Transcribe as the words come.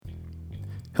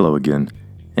Hello again,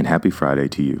 and happy Friday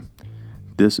to you.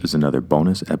 This is another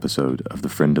bonus episode of the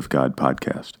Friend of God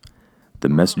podcast. The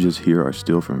messages here are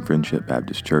still from Friendship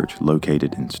Baptist Church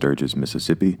located in Sturgis,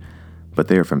 Mississippi, but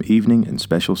they are from evening and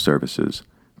special services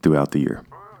throughout the year.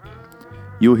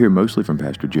 You'll hear mostly from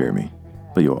Pastor Jeremy,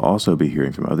 but you'll also be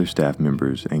hearing from other staff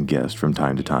members and guests from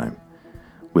time to time.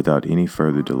 Without any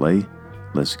further delay,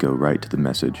 let's go right to the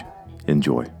message.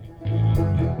 Enjoy.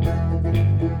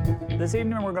 This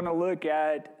evening we're going to look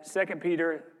at 2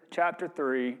 Peter chapter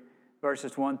 3,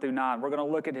 verses 1 through 9. We're going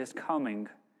to look at his coming.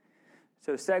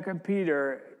 So 2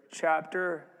 Peter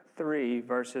chapter 3,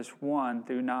 verses 1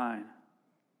 through 9.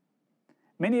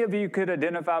 Many of you could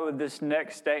identify with this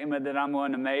next statement that I'm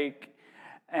going to make.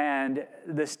 And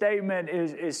the statement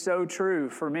is so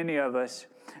true for many of us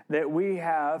that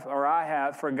I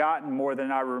have forgotten more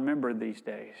than I remember these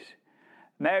days.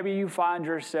 Maybe you find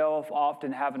yourself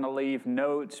often having to leave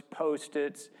notes,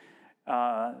 Post-its,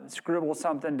 scribble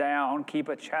something down, keep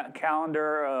a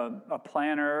calendar, a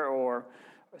planner, or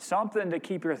something to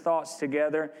keep your thoughts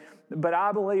together. But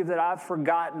I believe that I've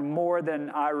forgotten more than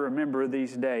I remember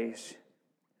these days.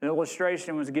 An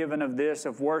illustration was given of this,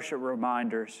 of worship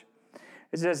reminders.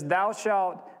 It says, "Thou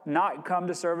shalt not come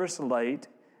to service late,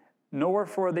 nor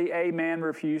for the amen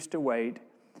refuse to wait.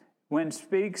 When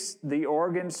speaks the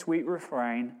organ's sweet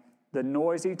refrain, the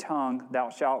noisy tongue thou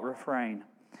shalt refrain.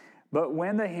 But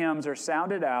when the hymns are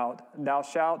sounded out, thou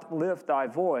shalt lift thy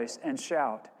voice and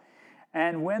shout.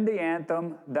 And when the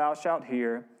anthem thou shalt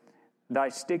hear, thy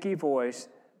sticky voice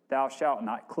thou shalt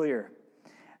not clear.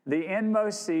 The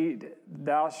inmost seat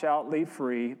thou shalt leave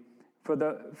free,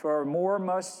 for more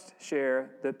must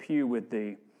share the pew with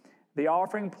thee. The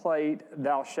offering plate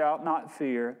thou shalt not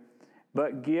fear,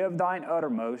 but give thine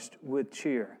uttermost with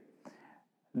cheer.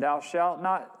 Thou shalt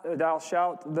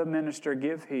the minister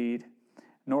give heed,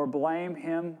 nor blame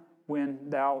him when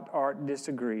thou art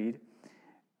disagreed.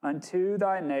 Unto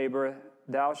thy neighbor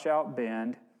thou shalt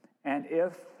bend, and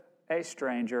if a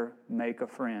stranger, make a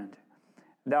friend.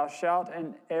 Thou shalt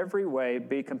in every way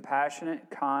be compassionate,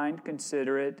 kind,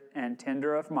 considerate, and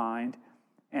tender of mind,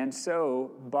 and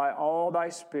so, by all thy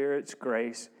Spirit's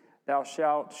grace, thou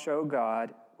shalt show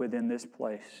God within this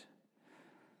place."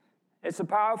 It's a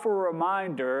powerful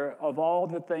reminder of all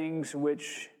the things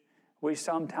which we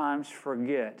sometimes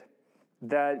forget,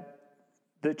 that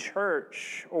the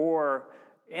church, or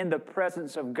in the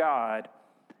presence of God,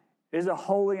 is a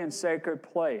holy and sacred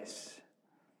place.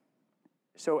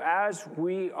 So as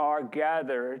you are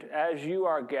gathered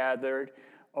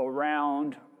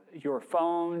around your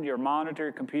phone, your monitor,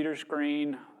 your computer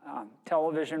screen,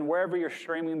 television, wherever you're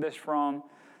streaming this from,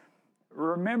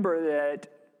 remember that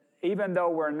even though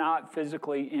we're not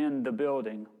physically in the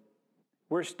building,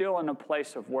 we're still in a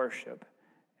place of worship.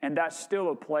 And that's still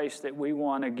a place that we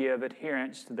want to give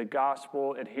adherence to the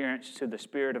gospel, adherence to the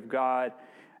Spirit of God,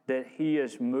 that He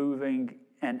is moving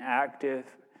and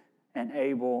active and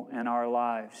able in our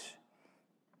lives.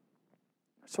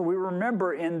 So we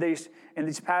remember in these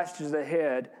passages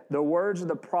ahead the words of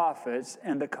the prophets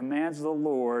and the commands of the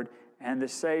Lord and the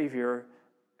Savior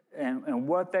and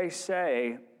what they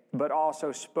say, but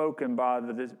also spoken by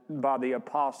the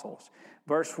apostles.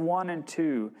 Verse 1 and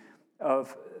 2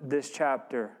 of this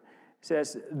chapter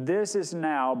says, "This is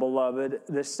now, beloved,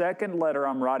 the second letter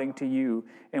I'm writing to you,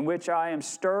 in which I am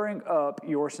stirring up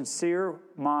your sincere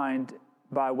mind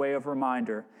by way of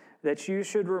reminder, that you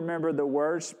should remember the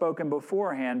words spoken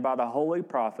beforehand by the holy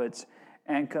prophets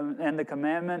and the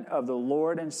commandment of the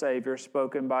Lord and Savior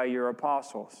spoken by your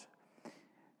apostles."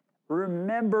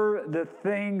 Remember the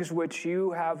things which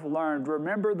you have learned.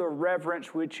 Remember the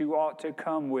reverence which you ought to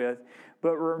come with.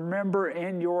 But remember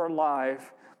in your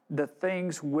life the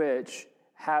things which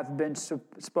have been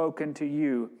spoken to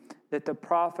you, that the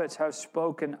prophets have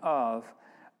spoken of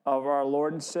our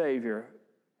Lord and Savior.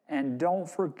 And don't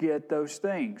forget those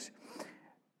things.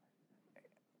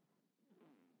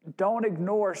 Don't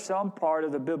ignore some part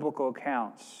of the biblical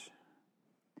accounts.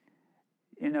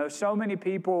 You know, so many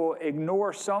people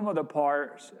ignore some of the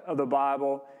parts of the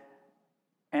Bible,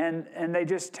 and they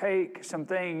just take some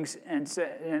things and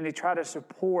they try to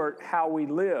support how we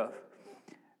live.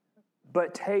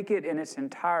 But take it in its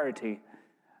entirety.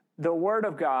 The Word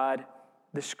of God,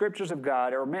 the Scriptures of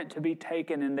God, are meant to be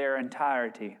taken in their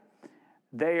entirety.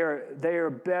 They are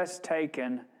best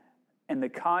taken in the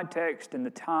context, in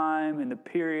the time, in the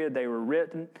period they were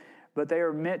written, but they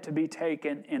are meant to be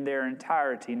taken in their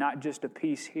entirety, not just a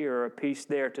piece here or a piece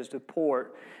there to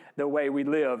support the way we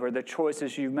live or the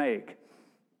choices you make.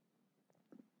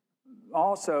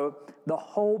 Also, the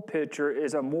whole picture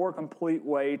is a more complete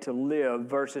way to live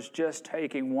versus just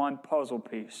taking one puzzle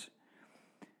piece.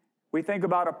 We think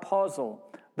about a puzzle.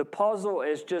 The puzzle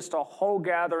is just a whole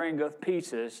gathering of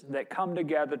pieces that come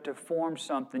together to form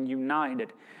something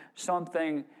united.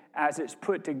 Something, as it's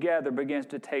put together, begins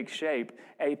to take shape.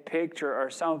 A picture or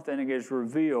something is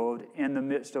revealed in the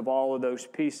midst of all of those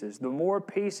pieces. The more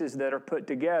pieces that are put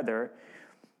together,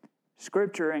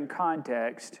 Scripture in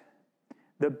context,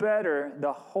 the better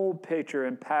the whole picture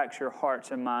impacts your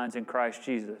hearts and minds in Christ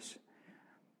Jesus.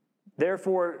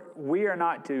 Therefore, we are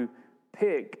not to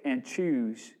pick and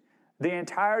choose. The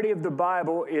entirety of the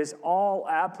Bible is all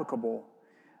applicable.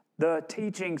 The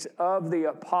teachings of the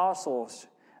apostles,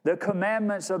 the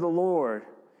commandments of the Lord,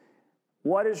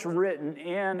 what is written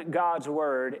in God's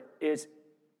Word is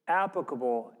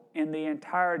applicable in the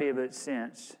entirety of its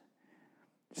sense.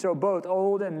 So both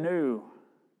old and new,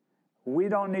 we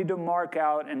don't need to mark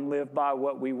out and live by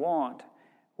what we want.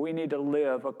 We need to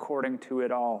live according to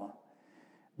it all.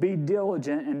 Be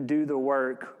diligent and do the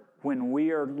work when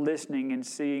we are listening and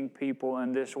seeing people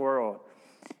in this world.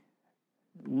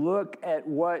 Look at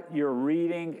what you're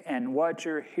reading and what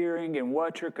you're hearing and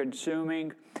what you're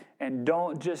consuming, and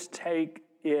don't just take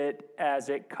it as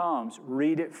it comes.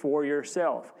 Read it for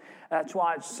yourself. That's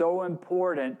why it's so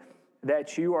important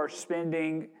that you are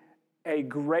spending a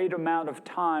great amount of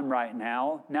time right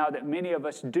now that many of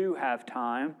us do have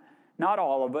time, not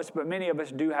all of us, but many of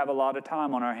us do have a lot of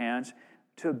time on our hands,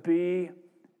 to be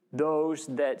those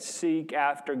that seek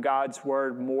after God's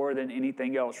Word more than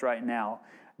anything else right now.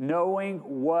 Knowing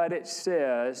what it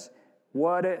says,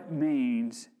 what it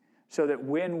means, so that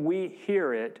when we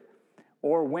hear it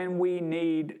or when we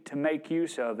need to make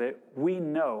use of it, we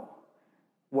know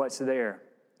what's there.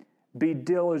 Be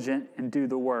diligent and do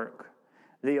the work.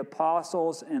 The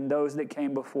apostles and those that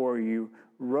came before you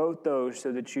wrote those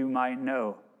so that you might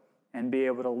know and be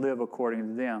able to live according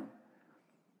to them.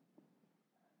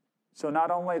 So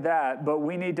not only that, but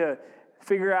we need to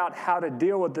figure out how to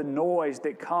deal with the noise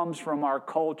that comes from our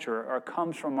culture or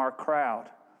comes from our crowd.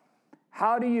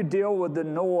 How do you deal with the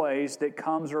noise that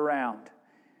comes around?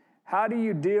 How do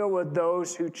you deal with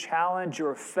those who challenge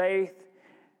your faith?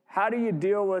 How do you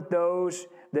deal with those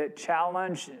that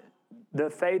challenge the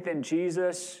faith in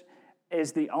Jesus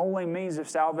is the only means of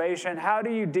salvation? How do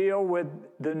you deal with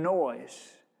the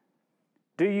noise?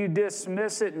 Do you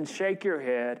dismiss it and shake your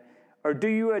head, or do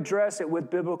you address it with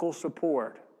biblical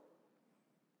support?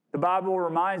 The Bible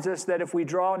reminds us that if we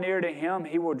draw near to Him,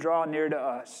 He will draw near to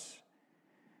us.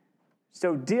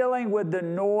 So dealing with the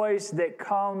noise that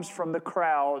comes from the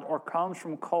crowd or comes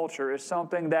from culture is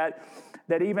something that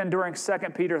even during 2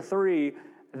 Peter 3,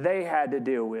 they had to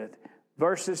deal with.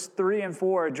 Verses 3 and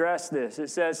 4 address this. It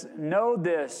says, "Know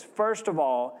this, first of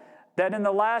all, that in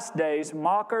the last days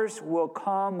mockers will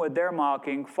come with their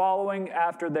mocking, following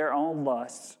after their own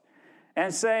lusts,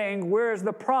 and saying, 'Where is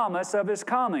the promise of His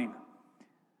coming?'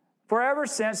 For ever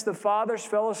since the fathers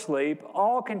fell asleep,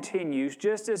 all continues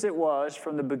just as it was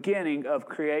from the beginning of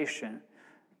creation."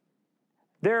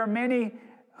 There are many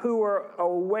who are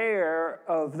aware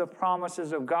of the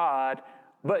promises of God,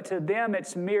 but to them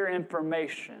it's mere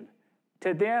information.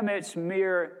 To them it's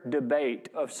mere debate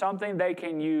of something they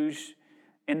can use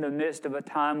in the midst of a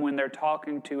time when they're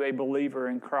talking to a believer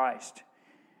in Christ.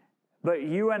 But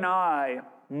you and I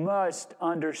must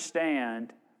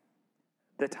understand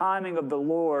the timing of the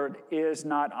Lord is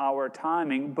not our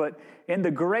timing, but in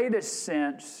the greatest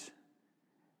sense,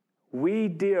 we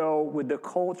deal with the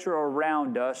culture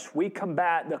around us. We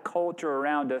combat the culture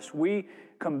around us. We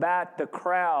combat the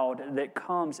crowd that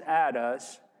comes at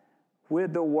us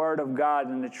with the Word of God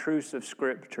and the truths of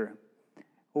Scripture.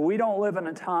 We don't live in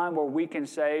a time where we can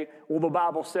say, well, the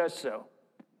Bible says so.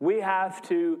 We have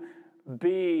to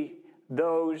be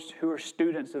those who are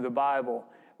students of the Bible.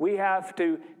 We have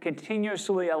to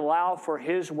continuously allow for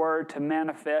His Word to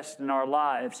manifest in our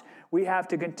lives. We have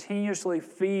to continuously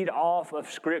feed off of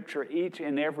Scripture each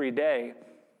and every day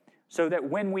so that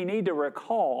when we need to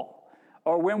recall,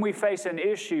 or when we face an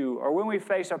issue, or when we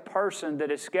face a person that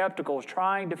is skeptical,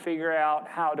 trying to figure out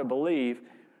how to believe,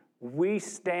 we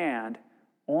stand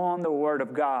on the Word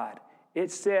of God.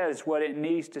 It says what it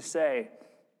needs to say.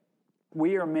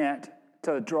 We are meant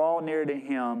to draw near to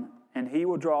Him, and He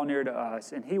will draw near to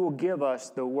us, and He will give us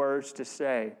the words to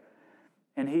say,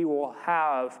 and He will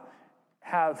have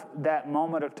that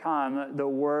moment of time, the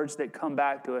words that come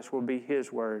back to us will be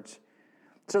His words.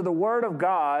 So the Word of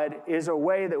God is a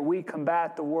way that we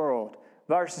combat the world.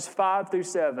 Verses 5 through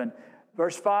 7.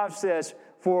 Verse 5 says,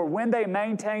 "For when they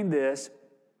maintain this,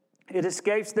 it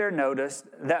escapes their notice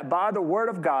that by the Word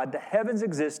of God the heavens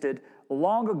existed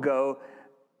long ago,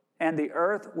 and the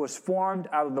earth was formed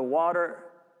out of the water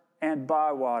and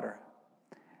by water."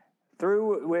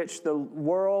 through which the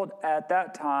world at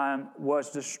that time was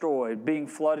destroyed, being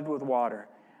flooded with water.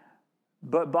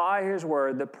 But by his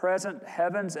word, the present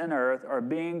heavens and earth are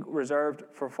being reserved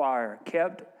for fire,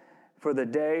 kept for the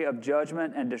day of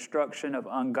judgment and destruction of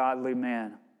ungodly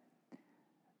men.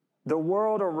 The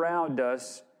world around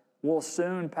us will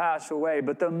soon pass away,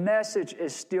 but the message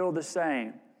is still the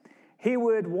same. He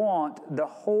would want the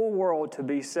whole world to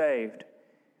be saved.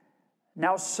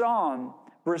 Now, some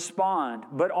respond,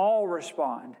 but all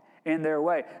respond in their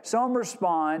way. Some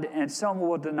respond and some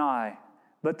will deny.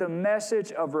 But the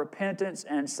message of repentance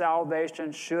and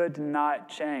salvation should not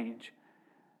change.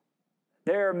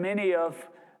 There are many of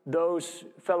those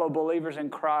fellow believers in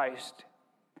Christ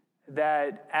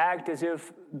that act as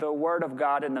if the Word of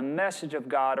God and the message of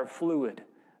God are fluid.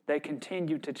 They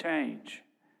continue to change.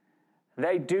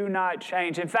 They do not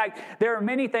change. In fact, there are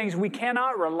many things we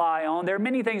cannot rely on. There are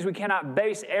many things we cannot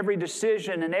base every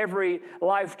decision and every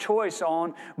life choice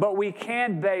on, but we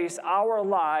can base our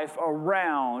life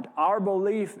around our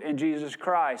belief in Jesus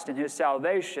Christ and His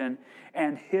salvation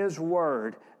and His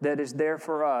Word that is there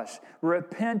for us.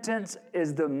 Repentance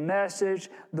is the message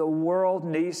the world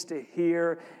needs to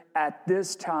hear at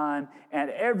this time and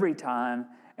every time,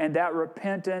 and that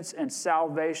repentance and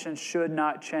salvation should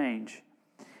not change.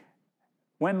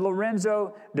 When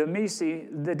Lorenzo de' Medici,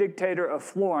 the dictator of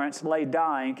Florence, lay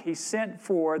dying, he sent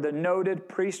for the noted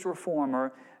priest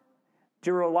reformer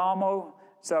Girolamo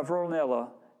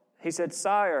Savonarola. He said,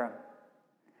 "Sire,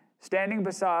 standing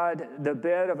beside the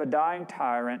bed of a dying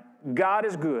tyrant, God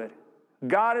is good,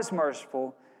 God is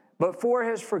merciful, but for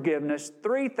His forgiveness,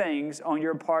 3 things on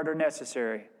your part are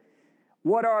necessary."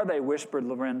 "What are they?" whispered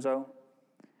Lorenzo.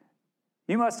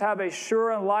 "You must have a sure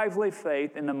and lively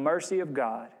faith in the mercy of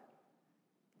God."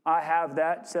 "I have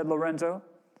that," said Lorenzo.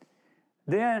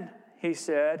 "Then," he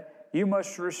said, "you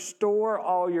must restore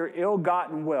all your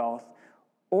ill-gotten wealth,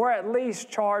 or at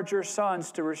least charge your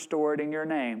sons to restore it in your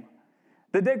name."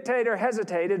 The dictator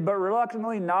hesitated, but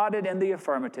reluctantly nodded in the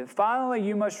affirmative. "Finally,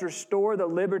 you must restore the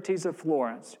liberties of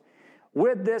Florence."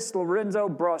 With this, Lorenzo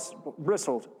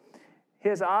bristled,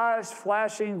 his eyes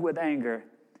flashing with anger.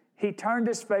 He turned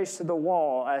his face to the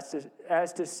wall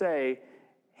as to say,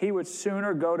 he would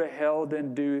sooner go to hell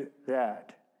than do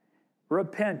that.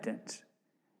 Repentance.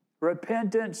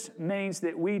 Repentance means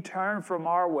that we turn from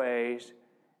our ways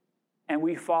and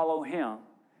we follow Him.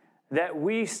 That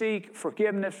we seek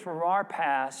forgiveness from our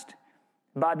past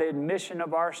by the admission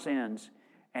of our sins.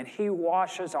 And He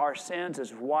washes our sins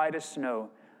as white as snow,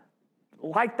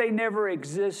 like they never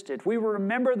existed. We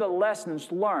remember the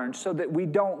lessons learned so that we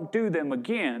don't do them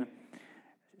again,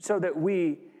 so that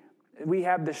we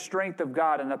have the strength of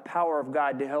God and the power of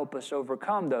God to help us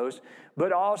overcome those.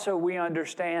 But also we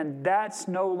understand that's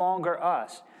no longer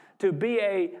us. To be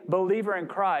a believer in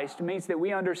Christ means that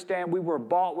we understand we were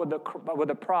bought with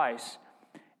a price,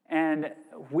 and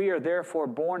we are therefore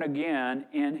born again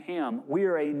in Him. We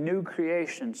are a new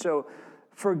creation. So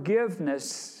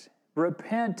forgiveness,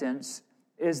 repentance,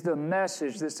 is the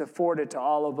message that's afforded to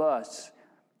all of us.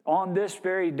 On this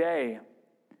very day,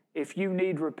 if you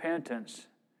need repentance,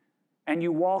 and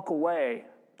you walk away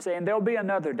saying, "There'll be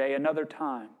another day, another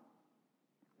time,"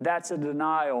 that's a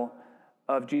denial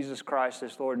of Jesus Christ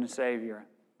as Lord and Savior.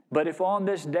 But if on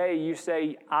this day you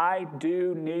say, "I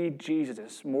do need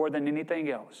Jesus more than anything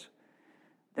else,"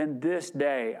 then this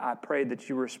day I pray that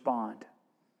you respond.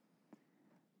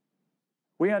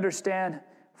 We understand,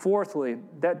 fourthly,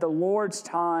 that the Lord's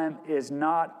time is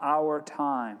not our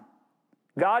time.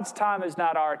 God's time is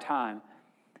not our time.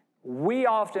 We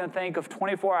often think of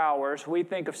 24 hours. We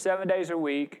think of 7 days a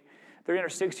week,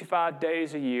 365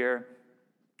 days a year.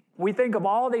 We think of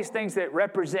all these things that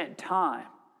represent time.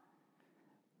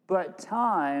 But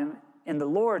time, in the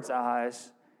Lord's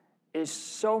eyes, is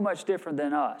so much different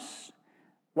than us.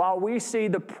 While we see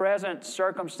the present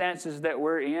circumstances that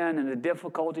we're in and the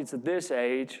difficulties of this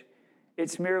age,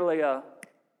 it's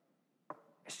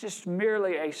just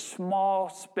merely a small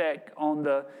speck on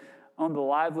the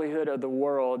livelihood of the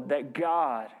world that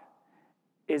God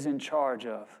is in charge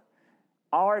of.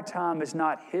 Our time is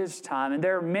not His time. And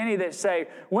there are many that say,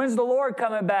 "When's the Lord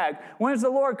coming back? When's the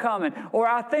Lord coming?" Or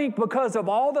I think because of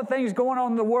all the things going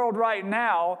on in the world right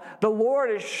now, the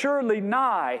Lord is surely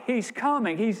nigh. He's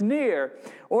coming. He's near.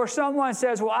 Or someone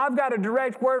says, "Well, I've got a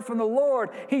direct word from the Lord.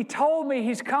 He told me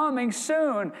He's coming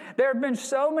soon." There have been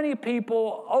so many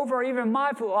people over even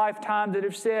my lifetime that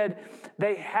have said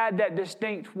they had that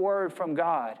distinct word from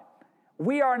God.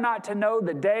 We are not to know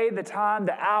the day, the time,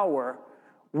 the hour.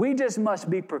 We just must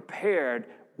be prepared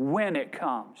when it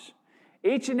comes.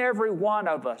 Each and every one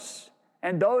of us,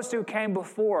 and those who came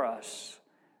before us,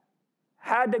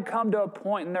 had to come to a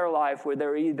point in their life where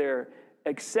they're either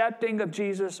accepting of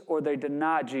Jesus or they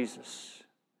deny Jesus.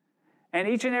 And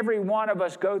each and every one of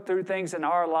us go through things in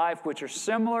our life which are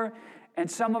similar, and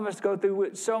some of us go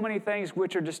through so many things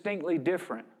which are distinctly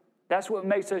different. That's what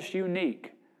makes us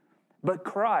unique. But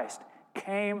Christ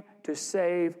came to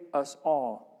save us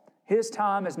all. His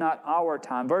time is not our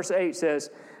time. Verse 8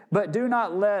 says, "But do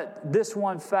not let this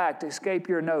one fact escape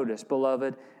your notice,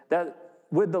 beloved, that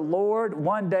with the Lord,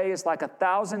 one day is like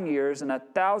 1,000 years, and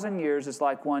 1,000 years is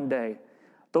like one day.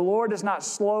 The Lord is not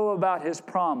slow about His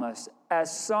promise,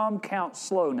 as some count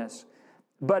slowness,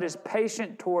 but is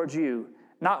patient towards you,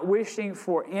 not wishing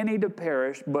for any to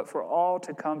perish, but for all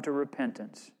to come to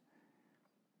repentance."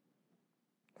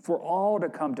 For all to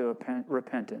come to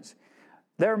repentance.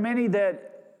 There are many that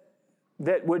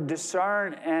would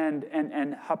discern and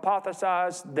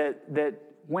hypothesize that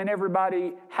when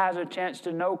everybody has a chance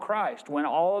to know Christ, when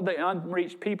all of the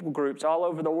unreached people groups all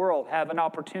over the world have an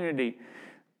opportunity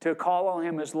to call on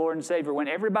Him as Lord and Savior, when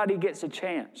everybody gets a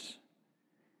chance,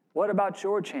 what about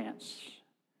your chance?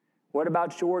 What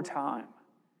about your time?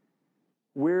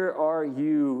 Where are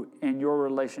you in your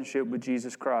relationship with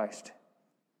Jesus Christ?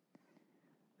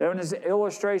 There was an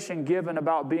illustration given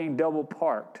about being double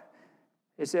parked.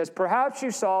 It says, "Perhaps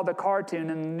you saw the cartoon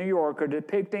in the New Yorker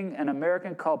depicting an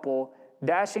American couple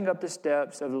dashing up the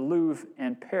steps of the Louvre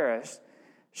in Paris,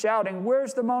 shouting,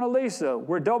 'Where's the Mona Lisa?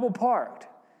 We're double parked.'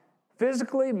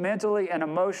 Physically, mentally, and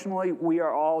emotionally, we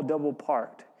are all double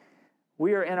parked.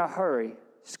 We are in a hurry.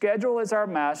 Schedule is our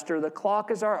master. The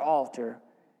clock is our altar.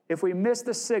 If we miss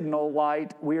the signal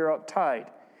light, we are uptight.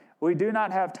 We do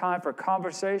not have time for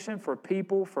conversation, for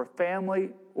people, for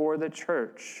family, or the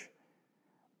church."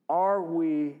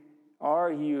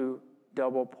 Are you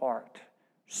double parked?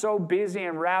 So busy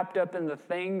and wrapped up in the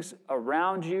things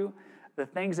around you, the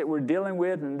things that we're dealing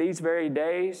with in these very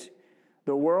days,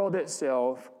 the world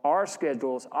itself, our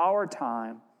schedules, our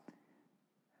time,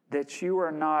 that you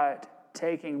are not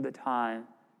taking the time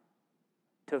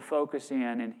to focus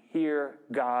in and hear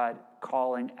God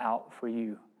calling out for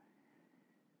you.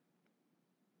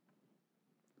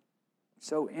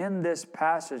 So in this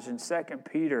passage in 2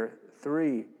 Peter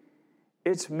 3,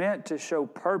 it's meant to show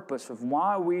purpose of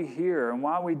why we hear and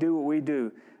why we do what we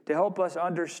do, to help us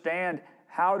understand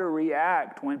how to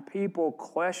react when people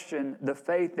question the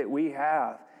faith that we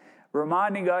have,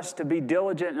 reminding us to be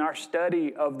diligent in our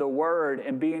study of the Word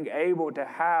and being able to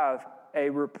have a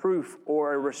reproof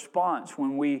or a response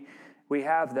when we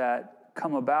have that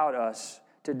come about us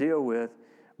to deal with,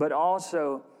 but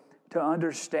also to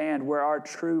understand where our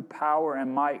true power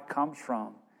and might comes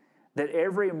from, that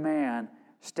every man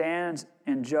stands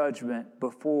in judgment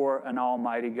before an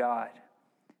almighty God.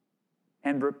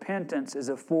 And repentance is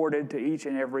afforded to each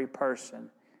and every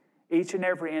person. Each and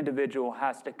every individual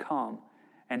has to come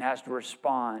and has to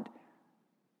respond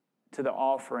to the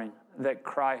offering that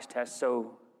Christ has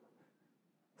so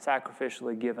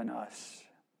sacrificially given us.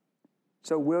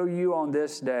 So will you on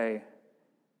this day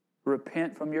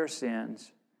repent from your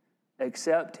sins,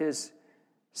 accept His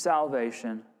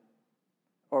salvation,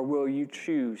 or will you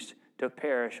choose to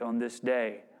perish on this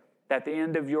day? That the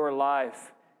end of your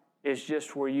life is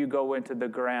just where you go into the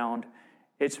ground.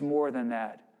 It's more than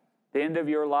that. The end of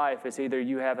your life is either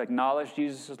you have acknowledged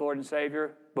Jesus as Lord and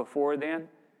Savior before then,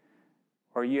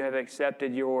 or you have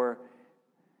accepted your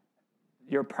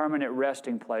permanent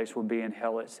resting place will be in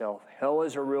hell itself. Hell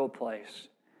is a real place.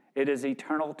 It is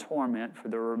eternal torment for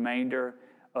the remainder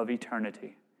of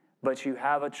eternity. But you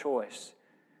have a choice.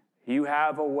 You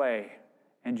have a way,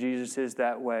 and Jesus is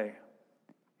that way.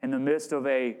 In the midst of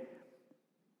a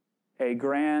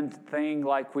grand thing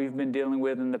like we've been dealing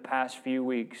with in the past few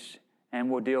weeks, and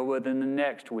we'll deal with in the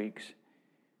next weeks,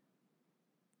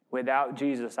 without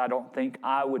Jesus, I don't think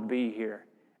I would be here.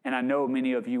 And I know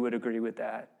many of you would agree with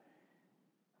that.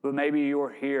 But maybe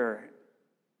you're here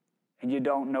and you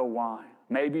don't know why.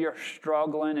 Maybe you're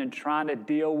struggling and trying to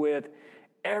deal with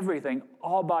everything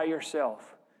all by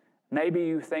yourself. Maybe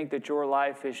you think that your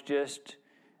life is just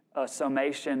a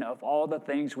summation of all the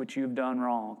things which you've done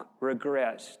wrong,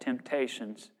 regrets,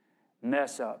 temptations,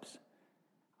 mess-ups.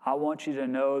 I want you to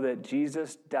know that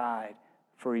Jesus died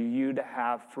for you to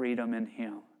have freedom in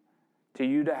Him, to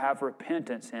you to have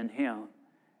repentance in Him.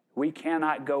 We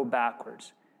cannot go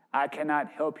backwards. I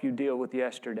cannot help you deal with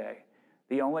yesterday.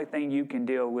 The only thing you can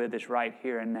deal with is right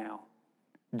here and now.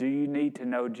 Do you need to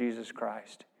know Jesus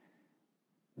Christ?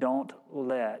 Don't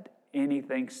let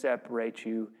anything separate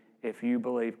you if you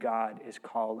believe God is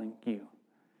calling you.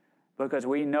 Because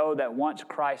we know that once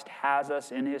Christ has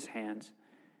us in His hands,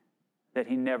 that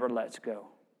He never lets go,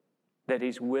 that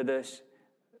He's with us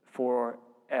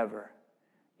forever.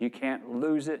 You can't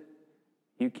lose it.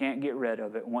 You can't get rid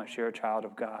of it once you're a child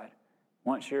of God.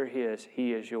 Once you're His,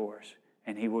 He is yours.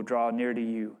 And He will draw near to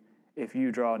you if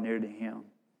you draw near to Him.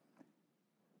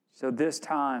 So this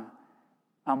time,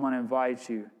 I'm going to invite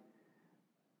you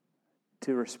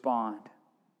to respond.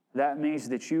 That means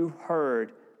that you've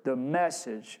heard the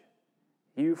message.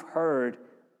 You've heard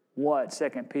what 2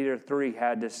 Peter 3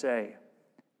 had to say.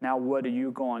 Now, what are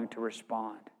you going to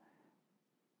respond?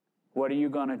 What are you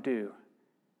going to do?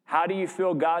 How do you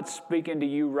feel God speaking to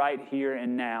you right here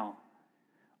and now?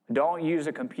 Don't use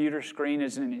a computer screen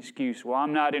as an excuse. Well,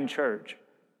 I'm not in church.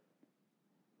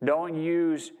 Don't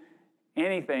use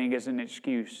anything as an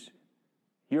excuse.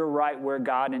 You're right where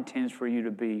God intends for you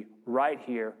to be, right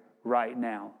here, right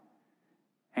now.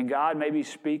 And God may be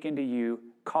speaking to you,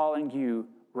 calling you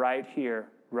right here,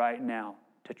 right now,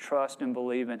 to trust and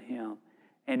believe in Him.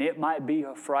 And it might be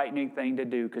a frightening thing to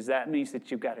do, because that means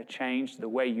that you've got to change the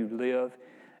way you live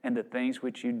and the things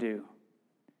which you do.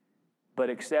 But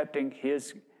accepting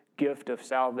His gift of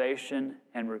salvation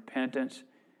and repentance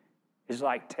is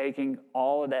like taking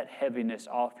all of that heaviness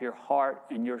off your heart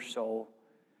and your soul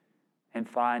and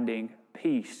finding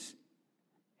peace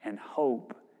and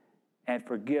hope and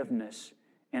forgiveness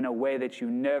in a way that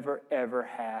you never, ever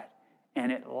had.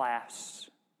 And it lasts.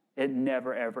 It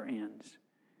never, ever ends.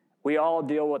 We all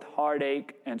deal with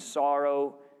heartache and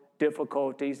sorrow,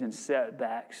 difficulties and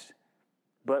setbacks.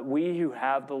 But we who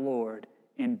have the Lord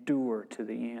endure to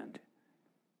the end.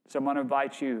 So I'm going to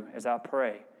invite you, as I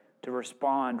pray, to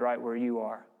respond right where you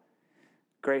are.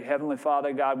 Great Heavenly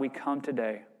Father, God, we come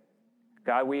today.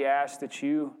 God, we ask that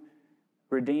you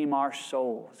redeem our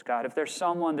souls. God, if there's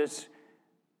someone that's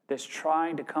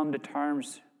trying to come to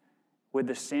terms with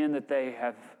the sin that they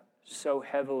have so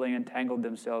heavily entangled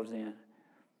themselves in,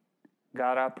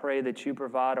 God, I pray that you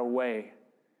provide a way,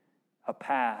 a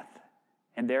path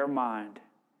in their mind,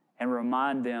 and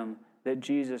remind them that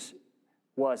Jesus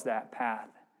was that path.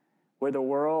 Where the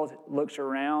world looks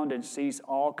around and sees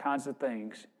all kinds of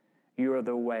things, you are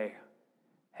the way.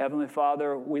 Heavenly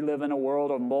Father, we live in a world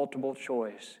of multiple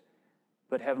choice.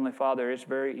 But Heavenly Father, it's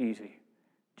very easy.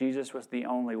 Jesus was the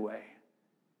only way.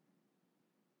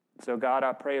 So God,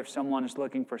 I pray if someone is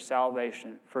looking for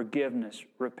salvation, forgiveness,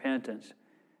 repentance,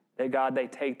 that God, they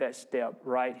take that step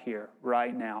right here,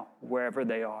 right now, wherever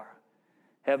they are.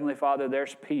 Heavenly Father,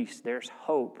 there's peace, there's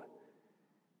hope.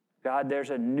 God,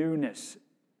 there's a newness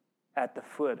at the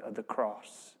foot of the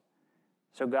cross.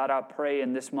 So God, I pray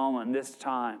in this moment, this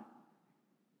time,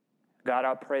 God,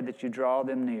 I pray that you draw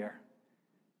them near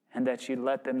and that you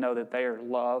let them know that they are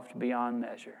loved beyond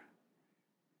measure.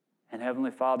 And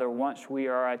Heavenly Father, once we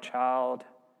are a child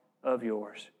of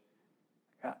yours,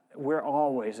 God, we're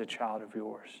always a child of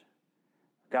yours.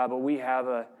 God, but we have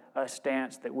a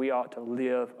stance that we ought to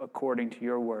live according to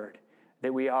your word,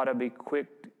 that we ought to be quick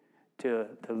to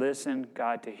listen,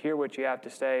 God, to hear what you have to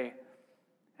say,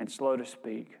 and slow to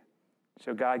speak.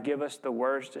 So God, give us the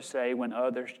words to say when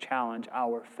others challenge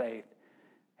our faith.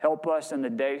 Help us in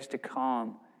the days to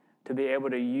come to be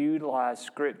able to utilize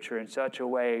Scripture in such a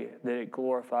way that it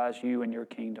glorifies you and your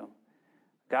kingdom.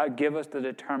 God, give us the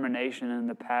determination and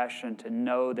the passion to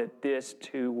know that this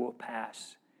too will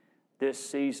pass. This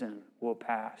season will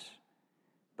pass.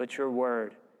 But your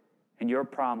word and your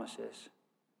promises,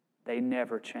 they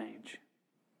never change.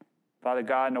 Father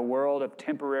God, in a world of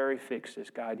temporary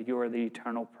fixes, God, you are the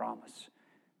eternal promise.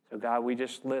 So God, we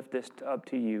just lift this up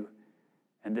to you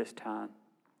in this time.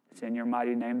 It's in your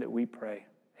mighty name that we pray.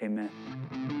 Amen.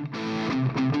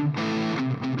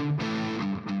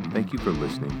 Thank you for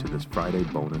listening to this Friday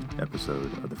bonus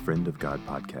episode of the Friend of God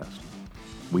podcast.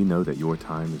 We know that your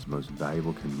time is the most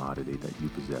valuable commodity that you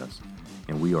possess,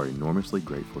 and we are enormously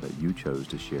grateful that you chose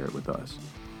to share it with us.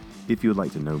 If you would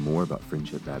like to know more about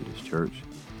Friendship Baptist Church,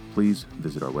 please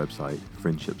visit our website,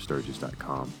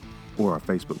 friendships.com, or our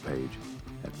Facebook page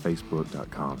at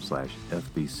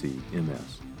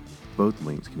facebook.com/FBCMS. Both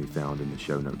links can be found in the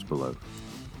show notes below.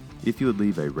 If you would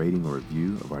leave a rating or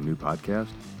review of our new podcast,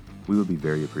 we would be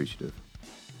very appreciative.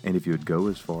 And if you would go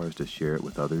as far as to share it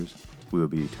with others, we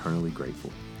would be eternally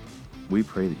grateful. We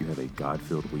pray that you have a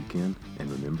God-filled weekend,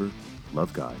 and remember,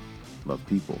 love God, love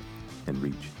people, and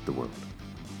reach the world.